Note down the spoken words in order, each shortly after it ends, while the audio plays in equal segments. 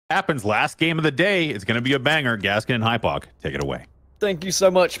happens. Last game of the day is going to be a banger. Gaskin and hypoc, take it away. Thank you so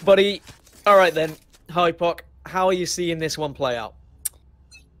much, buddy. All right then, hypoc, how are you seeing this one play out?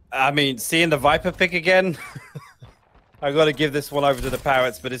 I mean, seeing the Viper pick again, I got to give this one over to the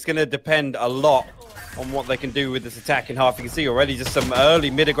Parrots, but it's going to depend a lot on what they can do with this attacking half. You can see already just some early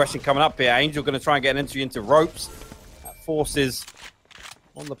mid aggression coming up here. Angel going to try and get an entry into ropes. That forces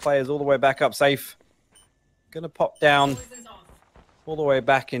on the players all the way back up safe. Going to pop down all the way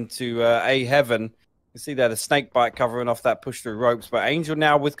back into A heaven. You can see there the snake bite covering off that push through ropes, but Angel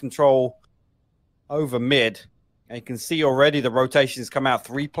now with control over mid. And you can see already the rotations come out.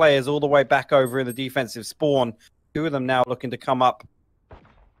 3 players all the way back over in the defensive spawn. 2 of them now looking to come up,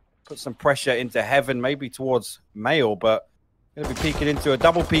 put some pressure into heaven, maybe towards Mail, but going to be peeking into a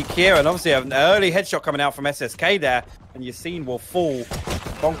double peek here. And obviously an early headshot coming out from SSK there. And Yassine will fall.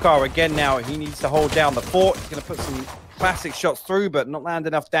 Bonk again now, he needs to hold down the fort. He's going to put some classic shots through, but not land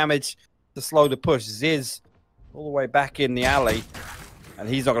enough damage to slow the push. Ziz all the way back in the alley. And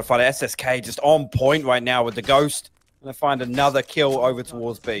he's not going to find it. SSK just on point right now with the Ghost. Going to find another kill over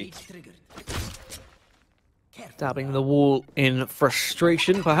towards B. Dabbing the wall in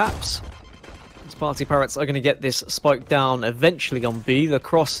frustration, perhaps. These PartyParrots are going to get this spike down eventually on B. The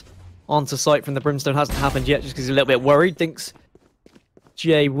cross onto site from the Brimstone hasn't happened yet just because he's a little bit worried. Thinks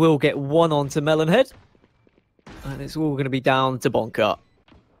Jay will get one onto Melonhead. And it's all going to be down to Bonk.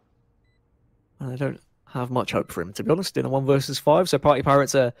 And I don't have much hope for him, to be honest, in a 1 versus 5. So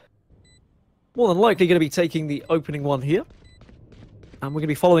PartyParrots are more than likely going to be taking the opening one here. And we're going to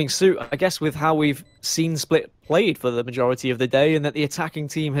be following suit, I guess, with how we've seen Split played for the majority of the day, and that the attacking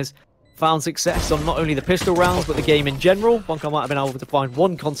team has found success on not only the pistol rounds, but the game in general. Bonk might have been able to find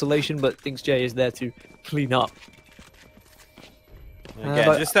one consolation, but thinks Jay is there to clean up.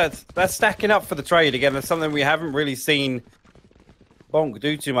 Again, just that's stacking up for the trade. Again, that's something we haven't really seen Bonk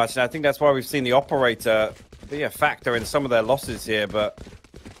do too much, and I think that's why we've seen the operator be a factor in some of their losses here. But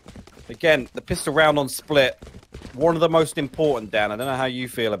again, the pistol round on Split, one of the most important, Dan. I don't know how you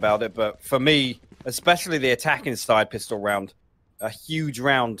feel about it, but for me, especially the attacking side pistol round, a huge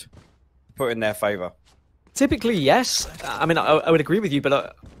round put in their favor. Typically, yes. I mean, I would agree with you,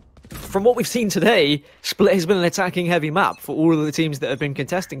 but from what we've seen today, Split has been an attacking heavy map for all of the teams that have been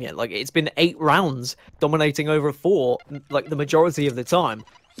contesting it. Like, it's been 8 rounds dominating over 4, like the majority of the time.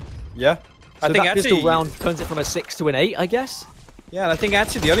 Yeah. So I think that actually, pistol round turns it from a 6 to an 8, I guess. Yeah, and I think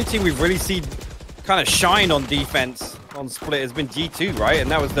actually the only team we've really seen kind of shine on defense on Split has been G2, right?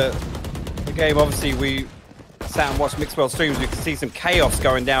 And that was the game, obviously, we sat and watched Mixwell streams. We could see some chaos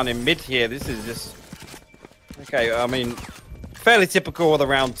going down in mid here. This is just... Okay, I mean, fairly typical of the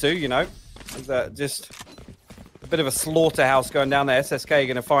round 2, you know. Just a bit of a slaughterhouse going down there. SSK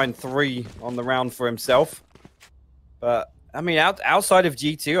going to find 3 on the round for himself. But, I mean, outside of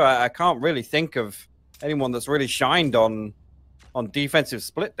G2, I can't really think of anyone that's really shined on defensive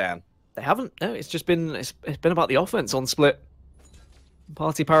Split, Dan. They haven't. No, it's just been it's been about the offense on Split.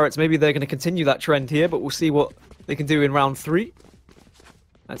 PartyParrots, maybe they're going to continue that trend here, but we'll see what they can do in round 3.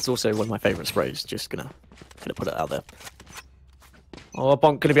 That's also one of my favorite sprays. Just gonna put it out there. Oh,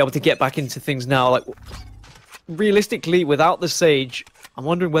 Bonk gonna be able to get back into things now. Like, realistically, without the Sage, I'm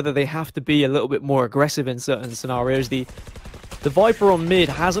wondering whether they have to be a little bit more aggressive in certain scenarios. The Viper on mid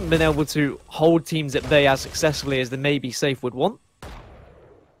hasn't been able to hold teams at bay as successfully as the maybe Safe would want.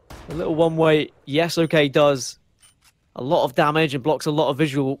 A little one-way, yes, okay, does a lot of damage and blocks a lot of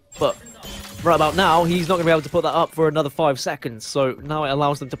visual, but right about now, he's not going to be able to put that up for another 5 seconds. So now it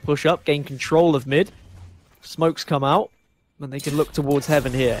allows them to push up, gain control of mid. Smokes come out, and they can look towards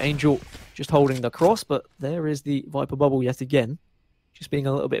heaven here. Angel just holding the cross, but there is the Viper bubble yet again, just being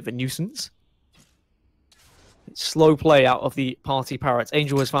a little bit of a nuisance. It's slow play out of the PartyParrots.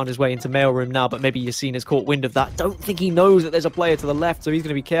 Angel has found his way into mailroom now, but maybe Yassine has caught wind of that. Don't think he knows that there's a player to the left, so he's going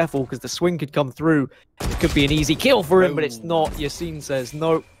to be careful because the swing could come through. It could be an easy kill for him, but it's not. Yassine says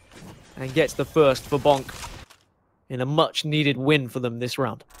no and gets the first for Bonk in a much-needed win for them this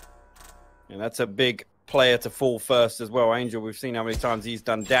round. And that's a big player to fall first as well. Angel, we've seen how many times he's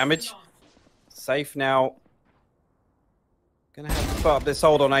done damage. Safe now. Going to have to put up this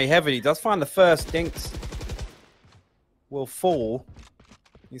hold on A heavy. He does find the first. Dinks will fall.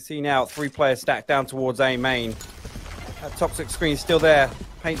 You see now 3 players stacked down towards A main. That toxic screen still there.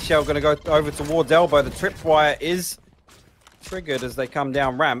 Paint shell going to go over towards elbow. The tripwire is triggered as they come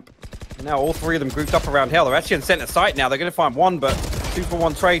down ramp. And now all 3 of them grouped up around hell. They're actually in center sight now. They're going to find one, but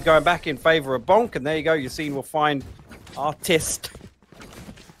 2-for-1 trade going back in favor of Bonk. And there you go. Yassine will find Artist,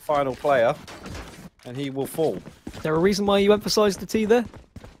 final player, and he will fall. Is there a reason why you emphasized the T there?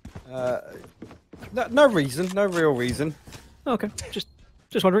 No reason. No real reason. Okay, just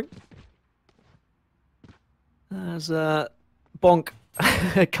Just wondering. As Bonk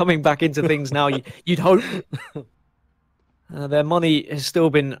coming back into things now, you'd hope. Their money has still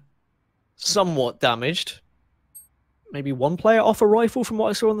been somewhat damaged. Maybe one player off a rifle from what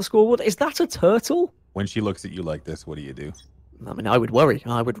I saw on the scoreboard. Is that a turtle? When she looks at you like this, what do you do? I mean, I would worry.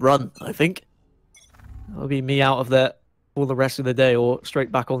 I would run, I think. That would be me out of there all the rest of the day or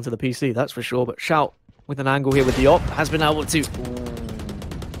straight back onto the PC, that's for sure. But Shout with an angle here with the op has been able to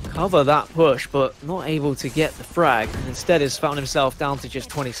cover that push, but not able to get the frag. And instead has found himself down to just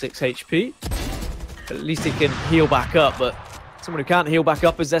 26 HP. But at least he can heal back up. But someone who can't heal back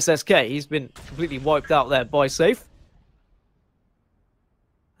up is SSK. He's been completely wiped out there by Safe.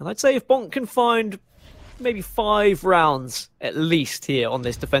 And I'd say if Bonk can find maybe 5 rounds at least here on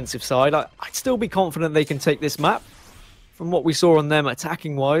this defensive side, I'd still be confident they can take this map. From what we saw on them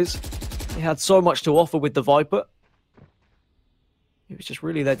attacking-wise, they had so much to offer with the Viper. It was just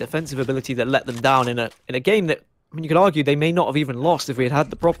really their defensive ability that let them down in a game that, I mean, you could argue they may not have even lost if we had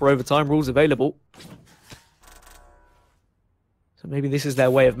the proper overtime rules available. So maybe this is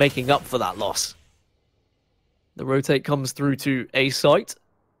their way of making up for that loss. The rotate comes through to A site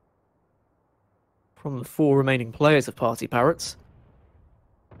from the 4 remaining players of PartyParrots.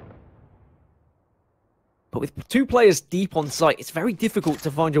 But with 2 players deep on site, it's very difficult to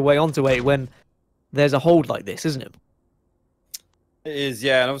find your way onto A when there's a hold like this, isn't it? It is,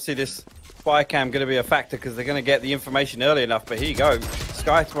 yeah, and obviously this spy cam going to be a factor because they're going to get the information early enough. But here you go,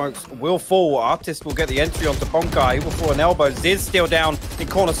 Sky Smokes will fall. Artist will get the entry onto Bonk. He will fall an elbow. Ziz still down in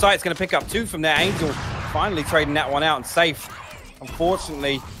corner site. It's going to pick up 2 from there. Angel finally trading that one out and Safe.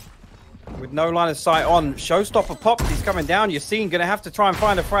 Unfortunately, with no line of sight on, Showstopper pops. He's coming down. You're seeing going to have to try and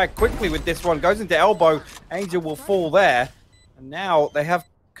find a frag quickly with this one. Goes into elbow. Angel will fall there. And now they have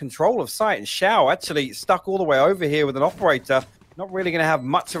control of sight. And Shao actually stuck all the way over here with an operator. Not really going to have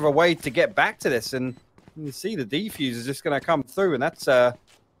much of a way to get back to this. And you see the defuse is just going to come through. And that's a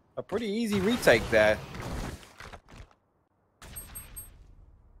pretty easy retake there.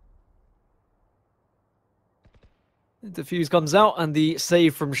 The defuse comes out and the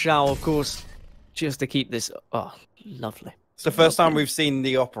save from Shao, of course, just to keep this. Oh, lovely. It's the first time we've seen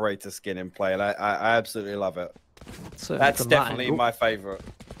the operator skin in play, and I absolutely love it. That's definitely my favorite.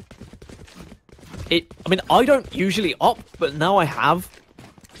 I mean, I don't usually op, but now I have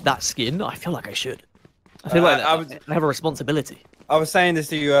that skin. I feel like I should. I feel like I have a responsibility. I was saying this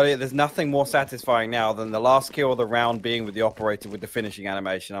to you earlier. There's nothing more satisfying now than the last kill of the round being with the operator with the finishing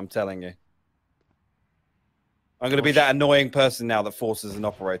animation. I'm telling you. I'm going to be that annoying person now that forces an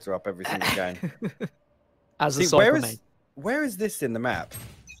operator up every single game. As a where is this in the map?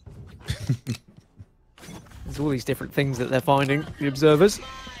 There's all these different things that they're finding, the observers.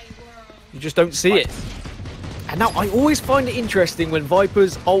 You just don't see it. And now I always find it interesting when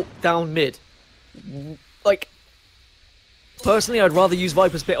Vipers ult down mid. Like, personally, I'd rather use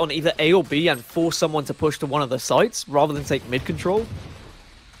Viper's Pit on either A or B and force someone to push to one of the sites rather than take mid control.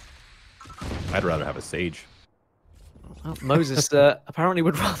 I'd rather have a Sage. Well, Moses apparently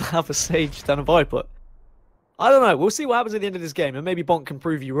would rather have a Sage than a Viper. I don't know. We'll see what happens at the end of this game, and maybe Bonk can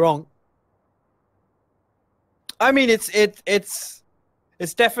prove you wrong. I mean, it's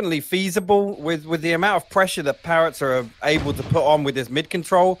definitely feasible with the amount of pressure that Parrots are able to put on with this mid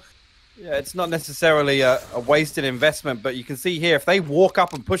control. Yeah, it's not necessarily a wasted investment, but you can see here if they walk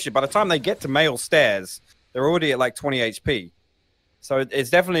up and push it, by the time they get to male stairs, they're already at like 20 HP. So it's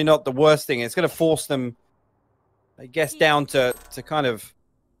definitely not the worst thing. It's going to force them, I guess, down to kind of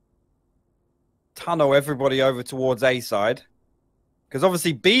tunnel everybody over towards A side. Because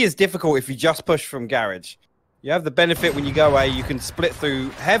obviously B is difficult if you just push from garage. You have the benefit when you go A, you can split through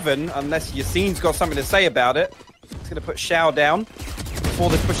heaven unless your scene's got something to say about it. It's going to put Shao down before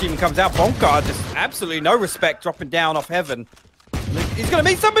this push even comes out. Bonk just absolutely no respect, dropping down off heaven. He's going to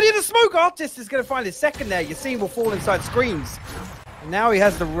meet somebody in the smoke. Artist is going to find his second there. Your scene will fall inside screens. And now he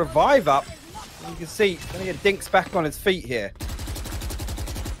has the revive up. You can see, he's going to get Dinks back on his feet here.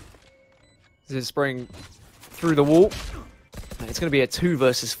 This is spraying through the wall. It's going to be a 2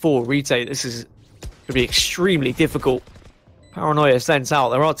 versus 4 retake. This is going to be extremely difficult. Paranoia sent out.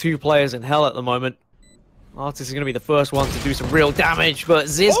 There are 2 players in hell at the moment. Artist is going to be the first one to do some real damage, but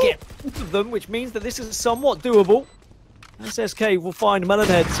Ziz gets them, which means that this is somewhat doable. SSK will find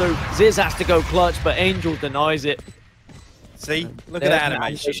Melonhead, so Ziz has to go clutch, but Angel denies it. See? Look at that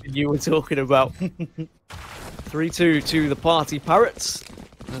animation you were talking about. 3-2 to the PartyParrots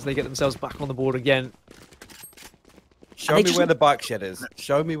as they get themselves back on the board again. Show me where the bike shed is.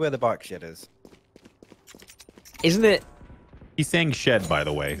 Show me where the bike shed is. Isn't it? He's saying shed, by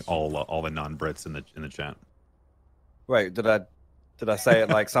the way. All the non-Brits in the chat. Wait, did I Did I say it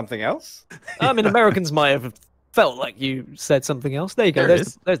like something else? I mean, Americans might have felt like you said something else. There you go.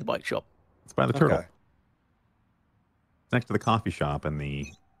 There's the bike shop. It's by the turtle. Okay. It's next to the coffee shop and the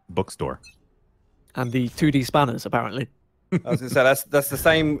bookstore. And the 2D spanners, apparently. I was gonna say that's the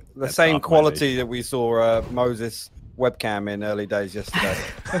same quality that we saw Moses webcam in early days yesterday.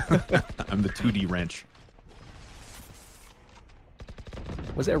 I'm the 2D wrench.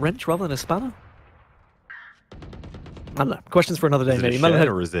 Was it a wrench rather than a spanner? I don't know. Questions for another day, Is it maybe. a shed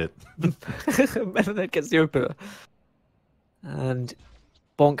or is it? Melonhead gets the opener. And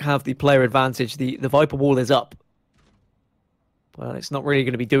Bonk have the player advantage. The Viper wall is up. But it's not really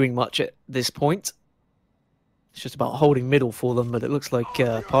going to be doing much at this point. It's just about holding middle for them, but it looks like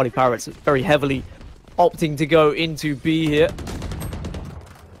PartyParrots are very heavily opting to go into B here.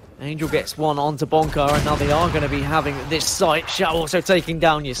 Angel gets one onto Bonka, and now they are going to be having this site. Shao also taking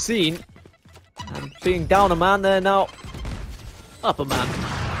down Yassine. And being down a man there now. Up a man.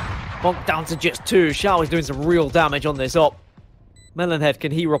 Bonk down to just 2. Shao is doing some real damage on this op. Melonhead,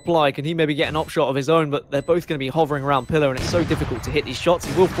 can he reply? Can he maybe get an op shot of his own? But they're both going to be hovering around Pillar, and it's so difficult to hit these shots.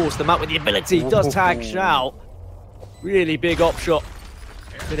 He will force them out with the ability. He does tag Shao. Really big op shot.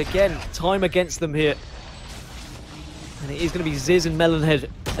 But again, time against them here. And it is going to be Ziz and Melonhead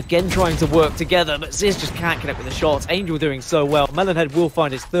again trying to work together, but Ziz just can't connect with the shots. Angel doing so well. Melonhead will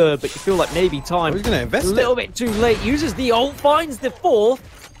find his third, but you feel like maybe time. He's going to invest a little bit too late. Uses the ult, finds the fourth.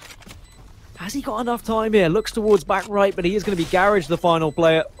 Has he got enough time here? Looks towards back right, but he is going to be Garage, the final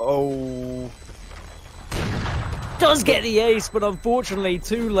player. Oh. Does get the ace, but unfortunately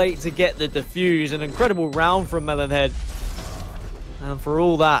too late to get the defuse. An incredible round from Melonhead. And for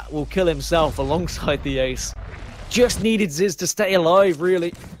all that, will kill himself alongside the ace. Just needed Ziz to stay alive,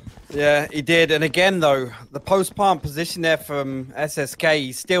 really. Yeah, he did. And again, though, the post-palm position there from SSK,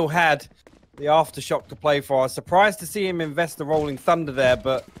 he still had the aftershock to play for. I was surprised to see him invest the Rolling Thunder there,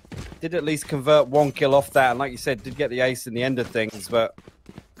 but did at least convert 1 kill off that. And like you said, did get the ace in the end of things, but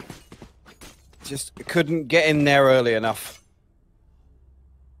just couldn't get in there early enough.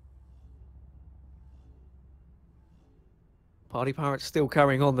 PartyParrots still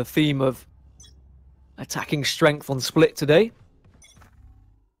carrying on the theme of attacking strength on split today.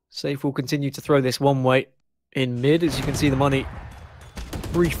 Safe will continue to throw this one way in mid. As you can see, the money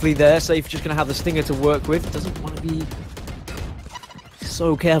briefly there. Safe just going to have the stinger to work with. Doesn't want to be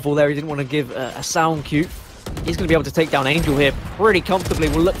so careful there. He didn't want to give a sound cue. He's going to be able to take down Angel here pretty comfortably.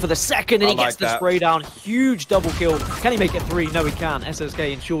 We'll look for the second, and he gets the spray down. Huge double kill. Can he make it 3? No, he can.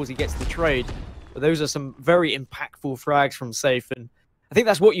 SSK ensures he gets the trade. But those are some very impactful frags from Safe. And I think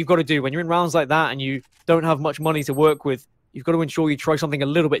that's what you've got to do when you're in rounds like that and you don't have much money to work with. You've got to ensure you try something a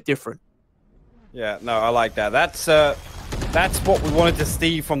little bit different. Yeah, no, I like that. That's what we wanted to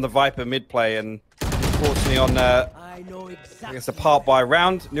see from the Viper mid play, and unfortunately on I guess a part by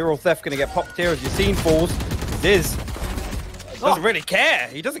round, Neural Theft going to get popped here as Yassine falls. Ziz doesn't really care.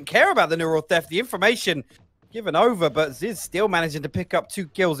 He doesn't care about the Neural Theft. The information given over, but Ziz still managing to pick up 2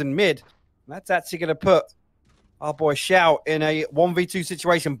 kills in mid. And that's actually going to put our boy Shout in a 1v2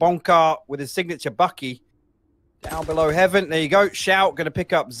 situation. Bonkar with his signature Bucky down below Heaven. There you go. Shout going to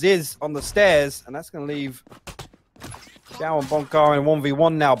pick up Ziz on the stairs, and that's going to leave Shout and Bonkar in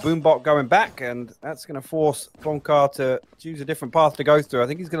 1v1 now. Boombot going back, and that's going to force Bonkar to choose a different path to go through. I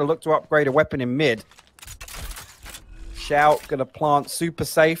think he's going to look to upgrade a weapon in mid. Shout going to plant super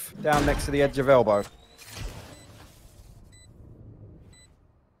safe down next to the edge of elbow.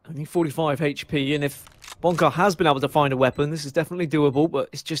 Only 45 HP, and if Bonkar has been able to find a weapon, this is definitely doable, but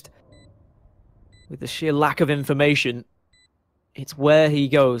it's just with the sheer lack of information, it's where he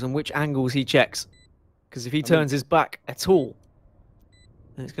goes and which angles he checks. Because if he turns his back at all,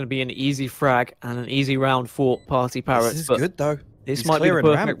 then it's going to be an easy frag and an easy round for PartyParrots. This is good, though. This might be the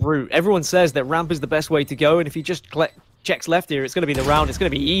perfect route. Everyone says that ramp is the best way to go, and if he just checks left here, it's going to be the round. It's going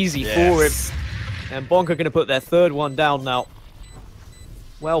to be easy for him. And Bonk are going to put their third one down now.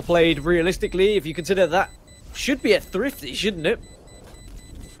 Well played, realistically, if you consider that should be a thrifty, shouldn't it?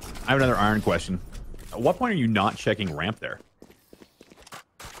 I have another iron question. At what point are you not checking ramp there?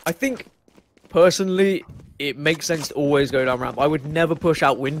 I think, personally, it makes sense to always go down ramp. I would never push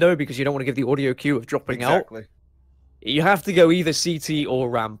out window because you don't want to give the audio cue of dropping out. You have to go either CT or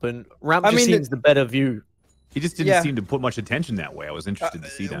ramp, and ramp just seems the better view. He just didn't seem to put much attention that way. I was interested to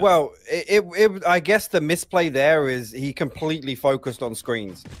see that. Well, I guess the misplay there is he completely focused on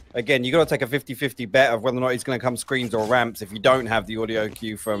screens. Again, you got to take a 50-50 bet of whether or not he's going to come screens or ramps if you don't have the audio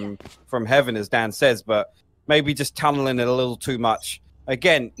cue from Heaven, as Dan says, but maybe just tunneling it a little too much.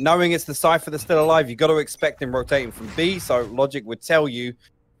 Again, knowing it's the Cypher that's still alive, you got to expect him rotating from B, so logic would tell you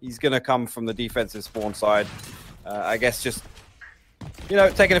he's going to come from the defensive spawn side. I guess just you know,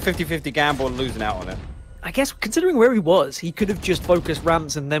 taking a 50-50 gamble and losing out on it. I guess considering where he was, he could have just focused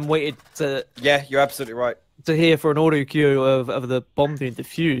ramps and then waited to Yeah, you're absolutely right. hear for an auto queue of the bomb being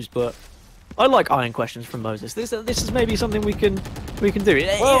defused. But I like iron questions from Moses. This is maybe something we can do.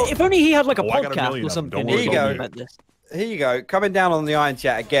 Well, if only he had like a I got a podcast million or of them. something. Don't worry about me. Invent this. Here you go. Coming down on the iron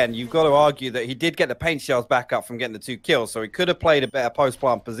chat again, you've got to argue that he did get the paint shells back up from getting the 2 kills, so he could have played a better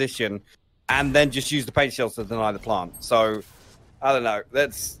post-plant position and then just used the paint shells to deny the plant. So, I don't know.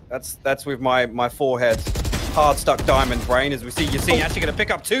 That's with my forehead hard stuck diamond brain. As we see, actually going to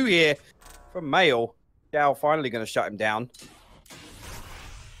pick up 2 here from Mail. Dow finally going to shut him down.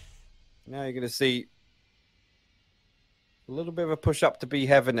 Now you're going to see a little bit of a push up to be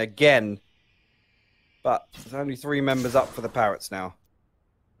heaven again. But there's only 3 members up for the Parrots now.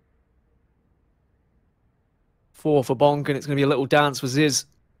 4 for Bonk, and it's going to be a little dance for Ziz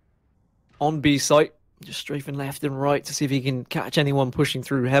on B site. Just strafing left and right to see if he can catch anyone pushing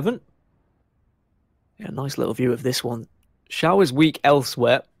through heaven. Yeah, nice little view of this one. Shower's weak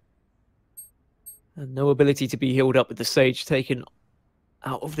elsewhere. And no ability to be healed up with the Sage taken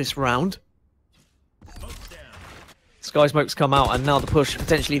out of this round. Sky Smoke's come out, and now the push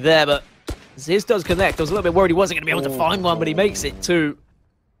potentially there, but Ziz does connect. I was a little bit worried he wasn't going to be able to find one, but he makes it 2.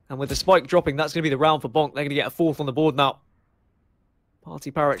 And with the spike dropping, that's going to be the round for Bonk. They're going to get a 4th on the board now.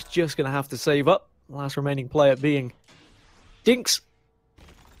 PartyParrots just going to have to save up. The last remaining player being Dinks.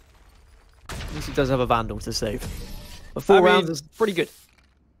 At least he does have a Vandal to save. But 4 rounds is pretty good.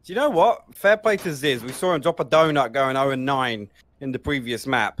 Do you know what? Fair play to Ziz. We saw him drop a donut going 0-9 in the previous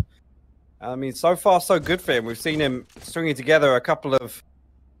map. I mean, so far so good for him. We've seen him stringing together a couple of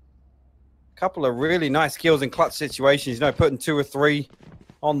really nice kills in clutch situations. You know, putting 2 or 3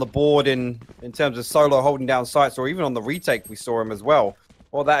 on the board in terms of solo holding down sites, or even on the retake we saw him as well.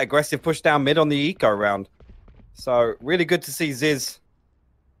 Or that aggressive push down mid on the eco round. So really good to see Ziz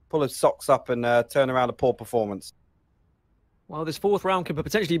pull his socks up and turn around a poor performance. Well, this 4th round could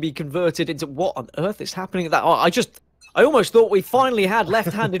potentially be converted into what on earth is happening at that? I almost thought we finally had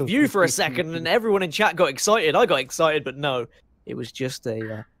left-handed view for a second, and everyone in chat got excited. I got excited, but no, it was just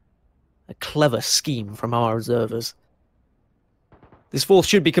a clever scheme from our observers. This 4th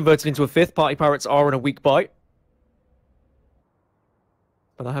should be converted into a 5th. PartyParrots are on a weak bite.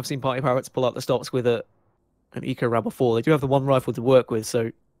 But I have seen PartyParrots pull out the stops with an eco rab before. They do have the 1 rifle to work with,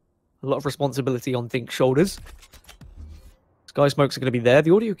 so a lot of responsibility on Dink's shoulders. Sky Smokes are going to be there.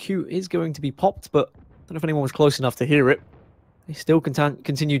 The audio cue is going to be popped, but I don't know if anyone was close enough to hear it. They still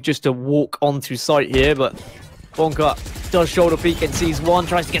continue just to walk onto site here, but Bonk does shoulder peek and sees 1,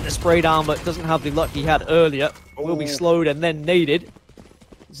 tries to get the spray down, but doesn't have the luck he had earlier. Will be slowed and then naded.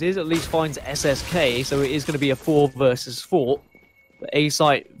 Ziz at least finds SSK, so it is going to be a 4 versus 4. But A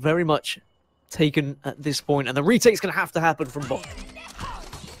site very much taken at this point, and the retake's going to have to happen from Bonk.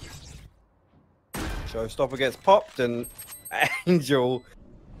 Showstopper gets popped, and Angel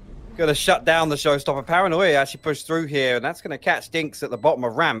going to shut down the Showstopper. Paranoia actually pushed through here, and that's going to catch Dinks at the bottom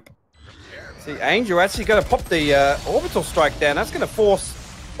of ramp. See, Angel actually going to pop the orbital strike there, and that's going to force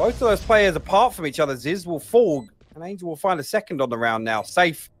both of those players apart from each other. Ziz will fall, and Angel will find a 2nd on the round now.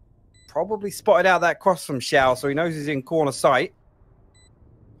 Safe. Probably spotted out that cross from Shao, so he knows he's in corner sight.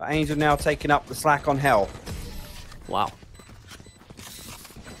 But Angel now taking up the slack on Hell. Wow.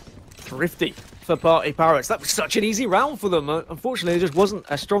 Thrifty for PartyParrots. That was such an easy round for them. Unfortunately, there just wasn't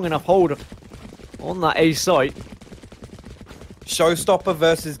a strong enough hold on that A site. Showstopper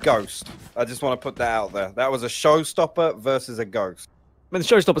versus Ghost. I just want to put that out there. That was a Showstopper versus a Ghost. I mean, the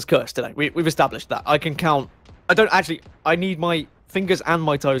Showstopper's cursed today. We've established that. I can count. I need my fingers and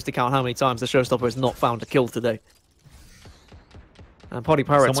my toes to count how many times the Showstopper has not found a kill today. And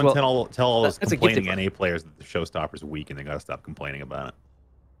PartyParrots, Someone tell all those complaining NA players that the Showstopper's weak and they gotta stop complaining about it.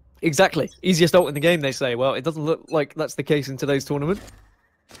 Exactly. Easiest ult in the game, they say. Well, it doesn't look like that's the case in today's tournament.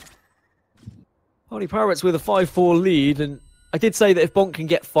 PartyParrots with a 5-4 lead, and I did say that if Bonk can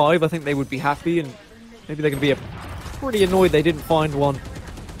get 5, I think they would be happy, and maybe they're going to be pretty annoyed they didn't find one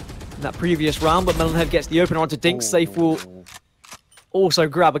in that previous round, but Melonhead gets the opener onto Dink. Safe will also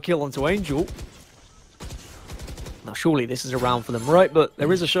grab a kill onto Angel. Now, surely this is a round for them, right? But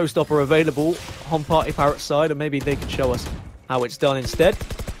there is a Showstopper available on PartyParrots' side, and maybe they can show us how it's done instead.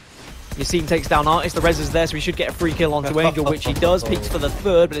 Yassine takes down Artist. The res is there, so he should get a free kill onto Angel, which he does. Peeks for the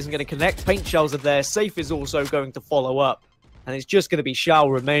 3rd, but isn't going to connect. Paint shells are there. Safe is also going to follow up. And it's just going to be Shao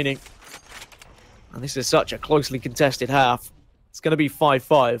remaining. And this is such a closely contested half. It's going to be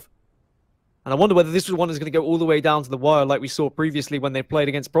 5-5. And I wonder whether this one is going to go all the way down to the wire like we saw previously when they played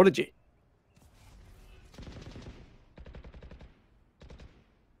against Prodigy.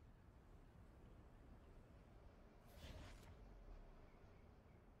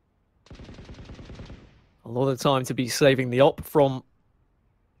 A lot of time to be saving the op from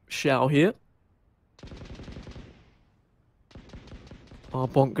Xiao here. Are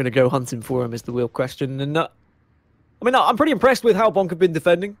Bonk going to go hunting for him is the real question. And I mean, I'm pretty impressed with how Bonk have been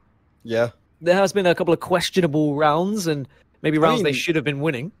defending. Yeah. There has been a couple of questionable rounds and maybe rounds they should have been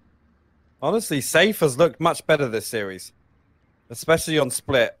winning. Honestly, Safe has looked much better this series, especially on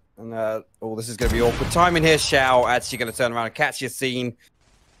split. And oh, this is going to be awkward timing here. Xiao actually going to turn around and catch your scene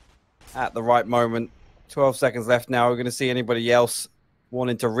at the right moment. 12 seconds left now. We're going to see anybody else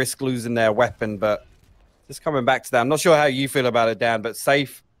wanting to risk losing their weapon, but just coming back to that. I'm not sure how you feel about it, Dan, but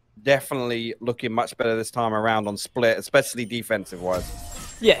Safe definitely looking much better this time around on split, especially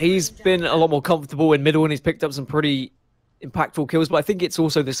defensive-wise. Yeah, he's been a lot more comfortable in middle and he's picked up some pretty impactful kills, but I think it's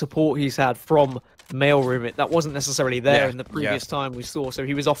also the support he's had from Mailroom. That wasn't necessarily there in the previous time we saw, so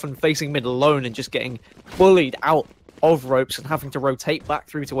he was often facing mid alone and just getting bullied out of ropes and having to rotate back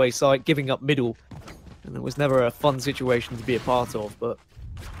through to A side, giving up middle. And it was never a fun situation to be a part of, but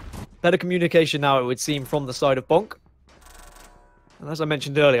better communication now, it would seem, from the side of Bonk. And as I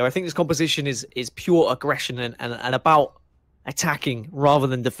mentioned earlier, I think this composition is pure aggression and about attacking rather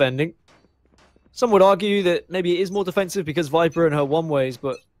than defending. Some would argue that maybe it is more defensive because Viper and her one-ways,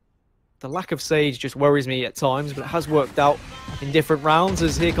 but the lack of Sage just worries me at times, but it has worked out in different rounds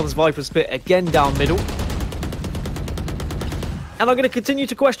as here comes Viper's Spit again down middle. And I'm going to continue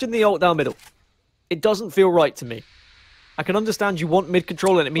to question the ult down middle. It doesn't feel right to me. I can understand you want mid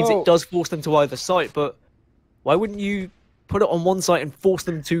control and it means it does force them to either site, but why wouldn't you put it on one site and force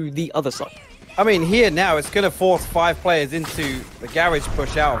them to the other site? I mean, here now, it's going to force 5 players into the garage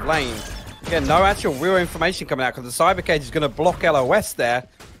push out of lane. Again, no actual real information coming out because the cyber cage is going to block LOS there.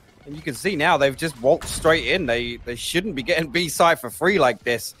 And you can see now they've just walked straight in. They shouldn't be getting B site for free like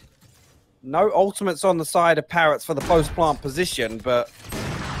this. No ultimates on the side of Parrots for the post-plant position, but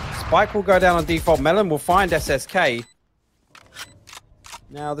Spike will go down on default. Melon will find SSK.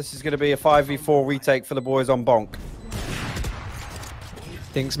 Now this is going to be a 5v4 retake for the boys on Bonk.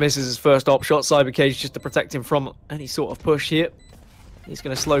 Dinks misses his first op shot. Cyber cage just to protect him from any sort of push here. He's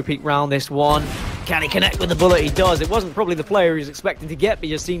going to slow peek round this one. Can he connect with the bullet? He does. It wasn't probably the player he was expecting to get, but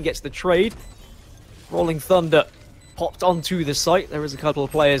Yassine gets the trade. Rolling Thunder popped onto the site. There is a couple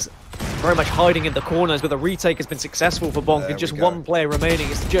of players very much hiding in the corners, but the retake has been successful for Bonk. And just one player remaining.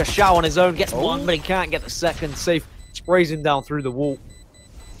 It's just Xiao on his own. Gets one, but he can't get the second. Safe sprays him down through the wall.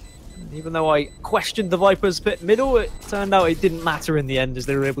 And even though I questioned the Viper's pit middle, it turned out it didn't matter in the end as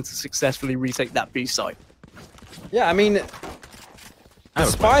they were able to successfully retake that B site. Yeah, I mean, the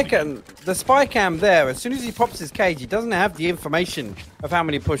spy cam there, as soon as he pops his cage, he doesn't have the information of how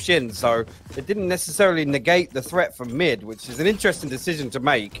many push in, so it didn't necessarily negate the threat from mid, which is an interesting decision to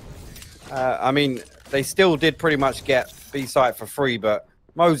make. I mean, they still did pretty much get B site for free, but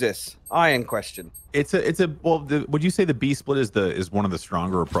Moses, iron question. Would you say the B split is one of the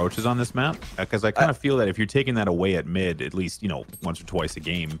stronger approaches on this map? Because I kind of feel that if you're taking that away at mid, at least, you know, once or twice a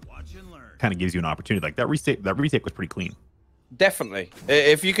game, kind of gives you an opportunity. Like that retake was pretty clean. Definitely.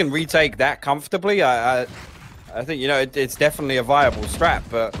 If you can retake that comfortably, I think, you know, it's definitely a viable strat.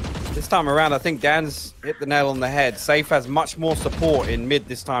 But this time around, I think Dan's hit the nail on the head. Safe has much more support in mid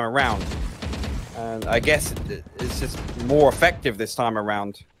this time around. And I guess it's just more effective this time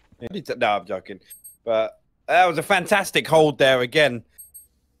around. No, I'm joking. But that was a fantastic hold there again.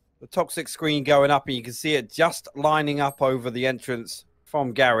 The toxic screen going up, and you can see it just lining up over the entrance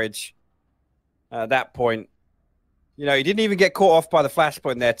from Garage at that point. You know, he didn't even get caught off by the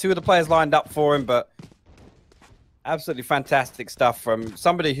flashpoint there. 2 of the players lined up for him, but absolutely fantastic stuff from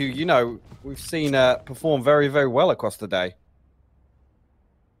somebody who, you know, we've seen perform very, very well across the day.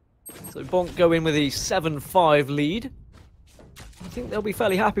 So Bonk go in with a 7-5 lead. I think they'll be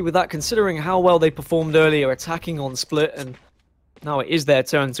fairly happy with that, considering how well they performed earlier attacking on split, and now it is their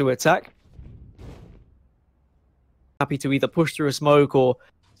turn to attack. Happy to either push through a smoke or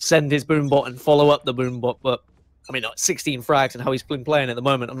send his boombot and follow up the boombot, but I mean, 16 frags and how he's been playing at the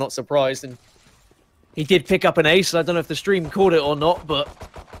moment, I'm not surprised. And he did pick up an ace. I don't know if the stream caught it or not, but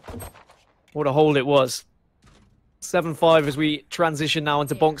what a hold it was. 7-5 as we transition now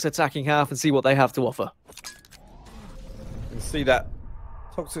into Bonk's attacking half and see what they have to offer. You can see that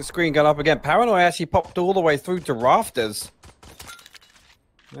toxic screen going up again. Paranoid actually popped all the way through to rafters.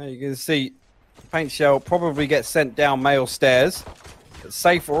 Now you can see Paint Shell probably gets sent down male stairs. But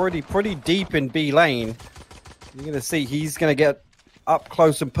Safe already pretty deep in B lane. You're going to see he's going to get up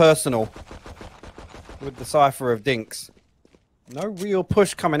close and personal with the Cypher of Dinks. No real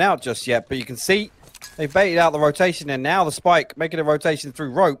push coming out just yet, but you can see they baited out the rotation, and now the Spike making a rotation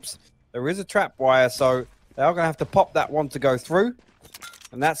through ropes. There is a trap wire, so they are going to have to pop that one to go through.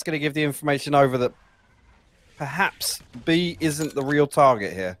 And that's going to give the information over that perhaps B isn't the real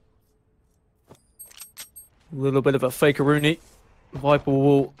target here. A little bit of a fakeroonie. Viper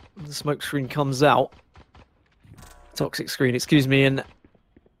wall. The smoke screen comes out. Toxic screen, excuse me, and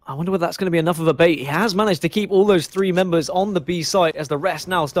I wonder whether that's going to be enough of a bait. He has managed to keep all those 3 members on the B site as the rest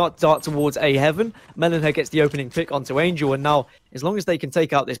now start to dart towards A heaven. Melonhead gets the opening pick onto Angel, and now, as long as they can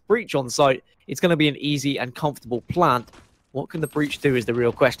take out this breach on site, it's going to be an easy and comfortable plant. What can the breach do is the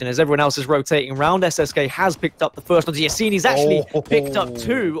real question. As everyone else is rotating around, SSK has picked up the first one. Yassini's actually picked up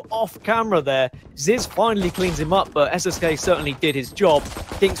 2 off camera there. Ziz finally cleans him up, but SSK certainly did his job.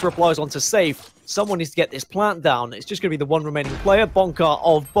 Dinks replies onto safe. Someone needs to get this plant down. It's just going to be the one remaining player, Bonka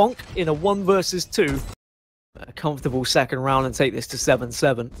of Bonk, in a 1 versus 2. A comfortable second round and take this to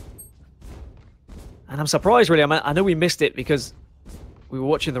 7-7. And I'm surprised, really. I know we missed it because we were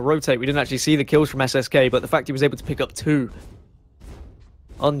watching the rotate. We didn't actually see the kills from SSK, but the fact he was able to pick up 2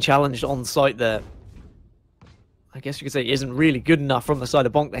 unchallenged on site there, I guess you could say isn't really good enough from the side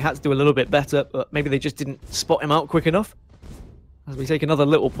of Bonk. They had to do a little bit better, but maybe they just didn't spot him out quick enough. As we take another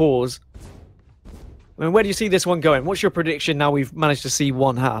little pause. I mean, where do you see this one going? What's your prediction now we've managed to see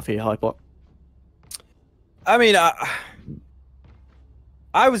 1 half here, hypoc? I mean,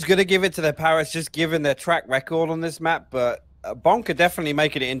 I was going to give it to the Parrots just given their track record on this map, but Bonk are definitely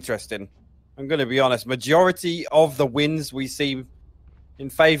making it interesting. I'm going to be honest. Majority of the wins we see in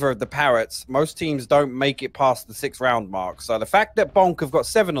favor of the Parrots, most teams don't make it past the 6th round mark. So the fact that Bonk have got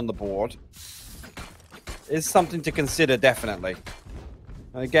 7 on the board is something to consider, definitely.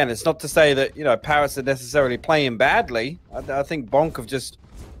 And again, it's not to say that, you know, Parrots are necessarily playing badly. I think Bonk have just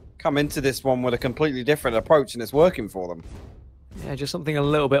come into this one with a completely different approach, and it's working for them. Yeah, just something a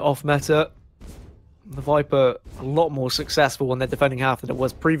little bit off meta. The Viper a lot more successful on their defending half than it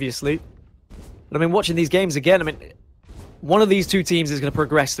was previously. But I mean, watching these games again, I mean, one of these 2 teams is going to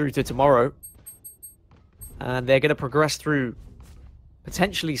progress through to tomorrow. And they're going to progress through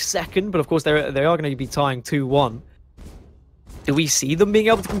potentially second, but of course they are going to be tying 2-1. Do we see them being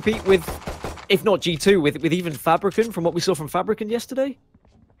able to compete with, if not G2, with even Fabricant from what we saw from Fabricant yesterday?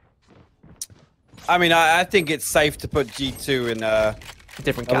 I mean, I think it's safe to put G2 in a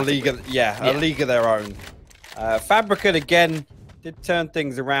different category. A league of their own. Fabricant, again, did turn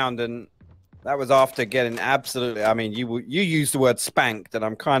things around, and that was after getting absolutely... I mean, you used the word spanked, and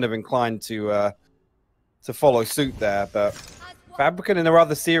I'm kind of inclined to follow suit there, but Fabricant in their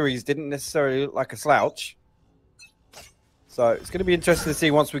other series didn't necessarily look like a slouch. So it's going to be interesting to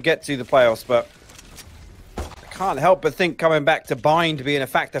see once we get to the playoffs, but I can't help but think coming back to Bind being a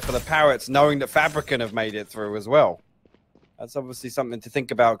factor for the Parrots, knowing that Fabricant have made it through as well. That's obviously something to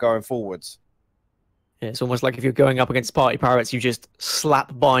think about going forwards. Yeah, it's almost like if you're going up against PartyParrots, you just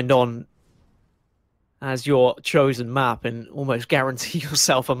slap Bind on as your chosen map and almost guarantee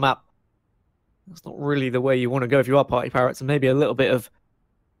yourself a map. That's not really the way you want to go if you are PartyParrots, and maybe a little bit of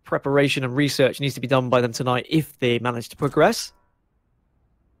preparation and research needs to be done by them tonight if they manage to progress.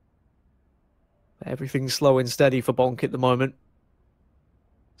 Everything's slow and steady for Bonk at the moment.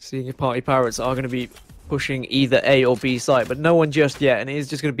 Seeing if PartyParrots are going to be pushing either A or B site, but no one just yet, and it is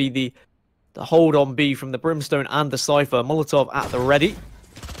just going to be the hold on B from the Brimstone and the Cypher. Molotov at the ready.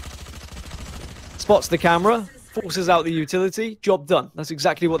 Spots the camera, forces out the utility, job done. That's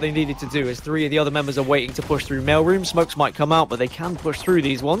exactly what they needed to do, as 3 of the other members are waiting to push through mailroom. Smokes might come out, but they can push through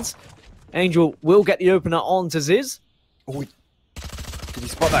these ones. Angel will get the opener on to Ziz. Oh, did he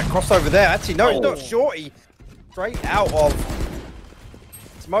spot that crossover there? Actually, no, he's not shorty. Straight out of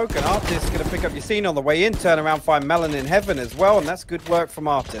smoke, and Artist going to pick up Yassine on the way in, turn around, find Melon in heaven as well, and that's good work from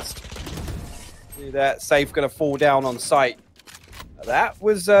Artist. See that safe going to fall down on site. That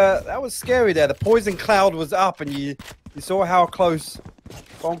was scary there. The poison cloud was up, and you saw how close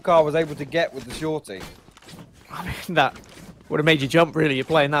Bonk was able to get with the shorty. I mean, that would have made you jump, really. You're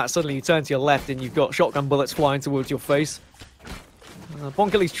playing that. Suddenly you turn to your left, and you've got shotgun bullets flying towards your face.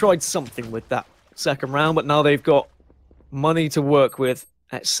 Bonk at least tried something with that second round, but now they've got money to work with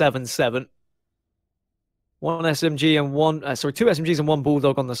at 7-7. 1 SMG and 2 SMGs and 1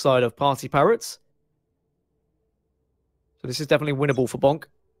 Bulldog on the side of PartyParrots. So this is definitely winnable for Bonk.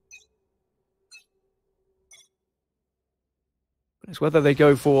 It's whether they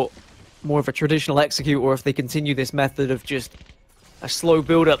go for more of a traditional execute or if they continue this method of just a slow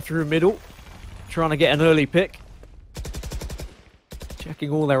build-up through middle, trying to get an early pick.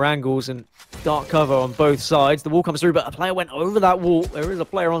 Checking all their angles and dark cover on both sides. The wall comes through, but a player went over that wall. There is a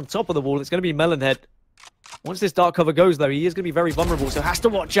player on top of the wall. It's going to be Melonhead. Once this dark cover goes, though, he is going to be very vulnerable, so has to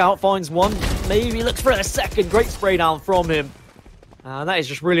watch out. Finds one, maybe looks for a second. Great spray down from him. And that is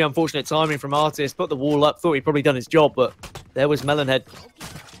just really unfortunate timing from Artist. Put the wall up, thought he'd probably done his job, but there was Melonhead.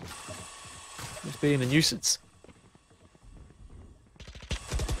 Just being a nuisance.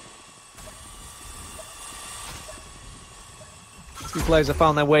 Two players have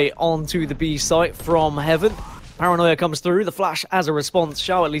found their way onto the B site from heaven. Paranoia comes through. The flash as a response.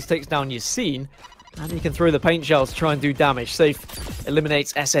 Shao at least takes down Yassine. And he can throw the paint shells to try and do damage. Safe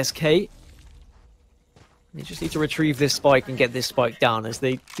eliminates SSK. They just need to retrieve this spike and get this spike down, as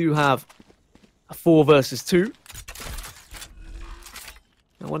they do have a 4 versus 2.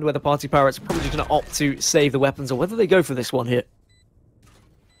 I wonder whether PartyParrots are probably just going to opt to save the weapons, or whether they go for this one here.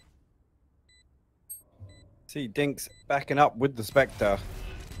 See Dinks backing up with the Spectre.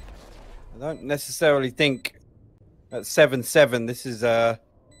 I don't necessarily think at 7-7 this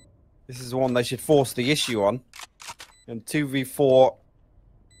is one they should force the issue on. And 2v4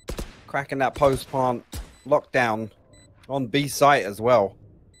 cracking that post plant lockdown on B site as well.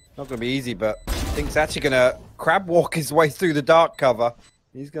 Not going to be easy, but Dinks actually going to crab walk his way through the dark cover.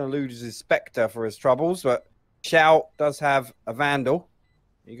 He's going to lose his Spectre for his troubles, but Shao does have a Vandal.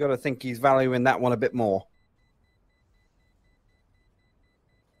 You got to think he's valuing that one a bit more.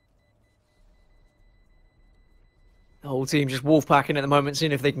 The whole team just wolf packing at the moment,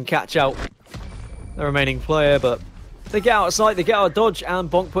 seeing if they can catch out the remaining player, but they get out of sight, they get out of dodge,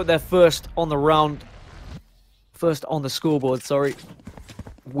 and Bonk put their first on the round. First on the scoreboard, sorry.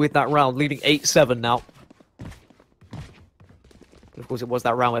 With that round, leading 8-7 now. Of course, it was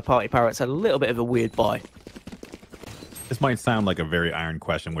that round where PartyParrots had a little bit of a weird buy. This might sound like a very iron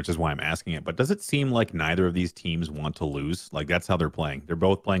question, which is why I'm asking it. But does it seem like neither of these teams want to lose? Like that's how they're playing. They're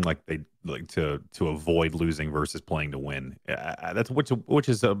both playing like they like to avoid losing versus playing to win. That's which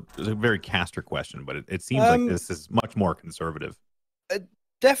is a very caster question, but it seems like this is much more conservative.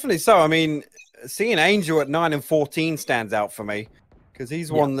 Definitely so. I mean, seeing Angel at 9-14 stands out for me because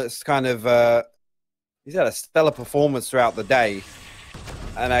he's one that's kind of he's had a stellar performance throughout the day.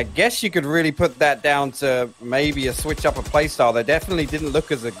 And I guess you could really put that down to maybe a switch up of playstyle. They definitely didn't look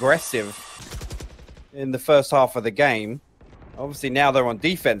as aggressive in the first half of the game. Obviously now they're on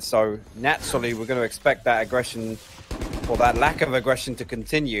defense, so naturally we're going to expect that aggression or that lack of aggression to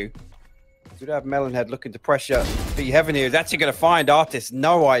continue. So we have Melonhead looking to pressure B Heaven here. He's actually going to find Artist.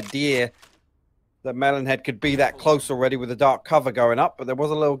 No idea that Melonhead could be that close already with the dark cover going up, but there was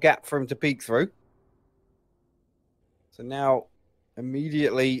a little gap for him to peek through. So now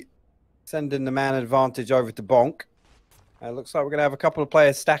immediately sending the man advantage over to Bonk. Looks like we're going to have a couple of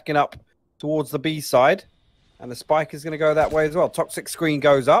players stacking up towards the B side. And the spike is going to go that way as well. Toxic screen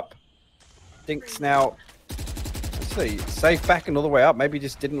goes up. Dinks now, let's see, safe backing all the way up. Maybe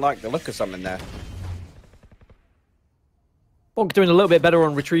just didn't like the look of something there. Bonk doing a little bit better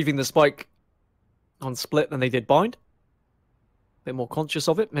on retrieving the spike on split than they did bind. A bit more conscious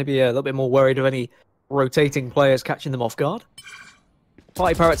of it. Maybe a little bit more worried of any rotating players catching them off guard.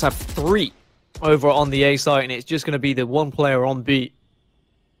 PartyParrots have 3 over on the A site, and it's just going to be the one player on B.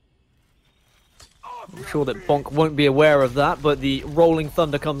 I'm sure that Bonk won't be aware of that, but the Rolling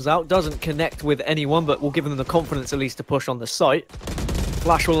Thunder comes out, doesn't connect with anyone, but will give them the confidence at least to push on the site.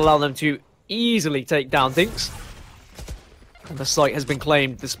 Flash will allow them to easily take down Dinks. And the site has been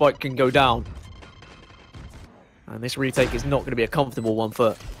claimed, the spike can go down. And this retake is not going to be a comfortable one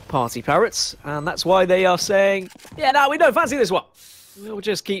for PartyParrots, and that's why they are saying, yeah, no, we don't fancy this one. We'll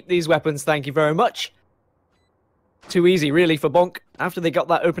just keep these weapons, thank you very much. Too easy, really, for Bonk. After they got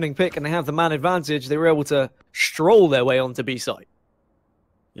that opening pick and they have the man advantage, they were able to stroll their way onto B site.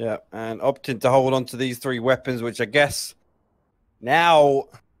 Yeah, and opting to hold on to these 3 weapons, which I guess now,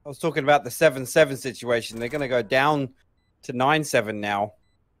 I was talking about the 7-7 situation. They're going to go down to 9-7 now.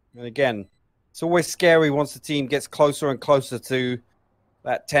 And again, it's always scary once the team gets closer and closer to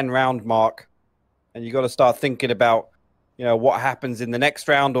that 10-round mark. And you got to start thinking about, you know, what happens in the next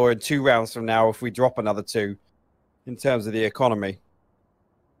round or in 2 rounds from now if we drop another 2 in terms of the economy.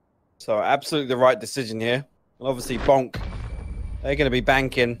 So absolutely the right decision here. And obviously Bonk, they're going to be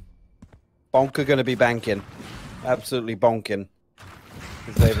banking. Bonk are going to be banking. Absolutely bonking.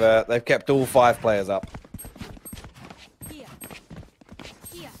 Because they've kept all 5 players up.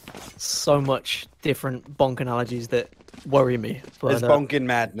 So much different Bonk analogies that worry me. But, it's bonking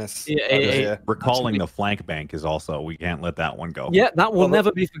madness. Yeah. Recalling the flank bank is also, we can't let that one go. Yeah, that will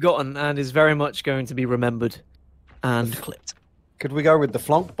never be forgotten and is very much going to be remembered and clipped. Could we go with the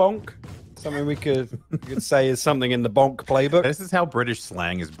flonk bonk? Something we could say is something in the bonk playbook. This is how British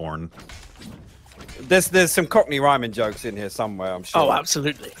slang is born. There's some Cockney rhyming jokes in here somewhere, I'm sure. Oh,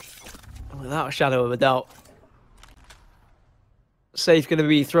 absolutely. Without a shadow of a doubt. Safe going to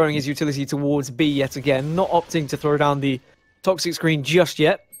be throwing his utility towards B yet again, not opting to throw down the toxic screen just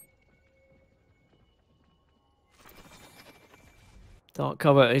yet. Dark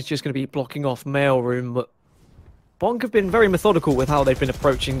cover is just going to be blocking off mailroom, but Bonk have been very methodical with how they've been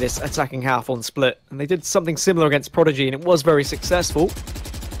approaching this attacking half on Split, and they did something similar against Prodigy, and it was very successful.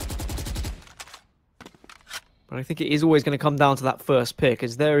 But I think it is always going to come down to that first pick,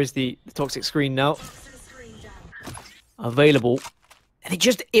 as there is the toxic screen now available. And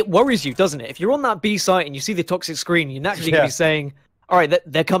it worries you, doesn't it? If you're on that B site and you see the toxic screen, you're naturally going to be saying, all right,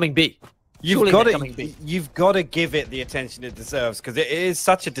 they're coming B. You've got to give it the attention it deserves, because it is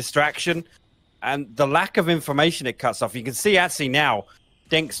such a distraction. And the lack of information it cuts off. You can see actually now,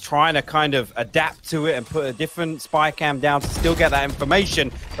 Dink's trying to kind of adapt to it and put a different spy cam down to still get that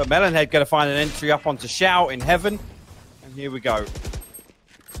information. But Melonhead going to find an entry up onto Shout in heaven. And here we go.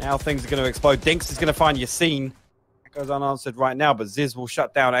 Now things are going to explode. Dinks is going to find Yassine. That goes unanswered right now, but Ziz will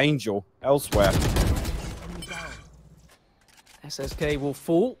shut down Angel elsewhere. SSK will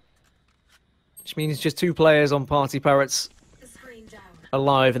fall, which means just 2 players on PartyParrots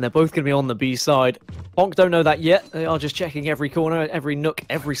alive, and they're both going to be on the B side. Bonk don't know that yet. They are just checking every corner, every nook,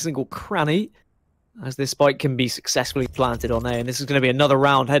 every single cranny, as this spike can be successfully planted on there. And this is going to be another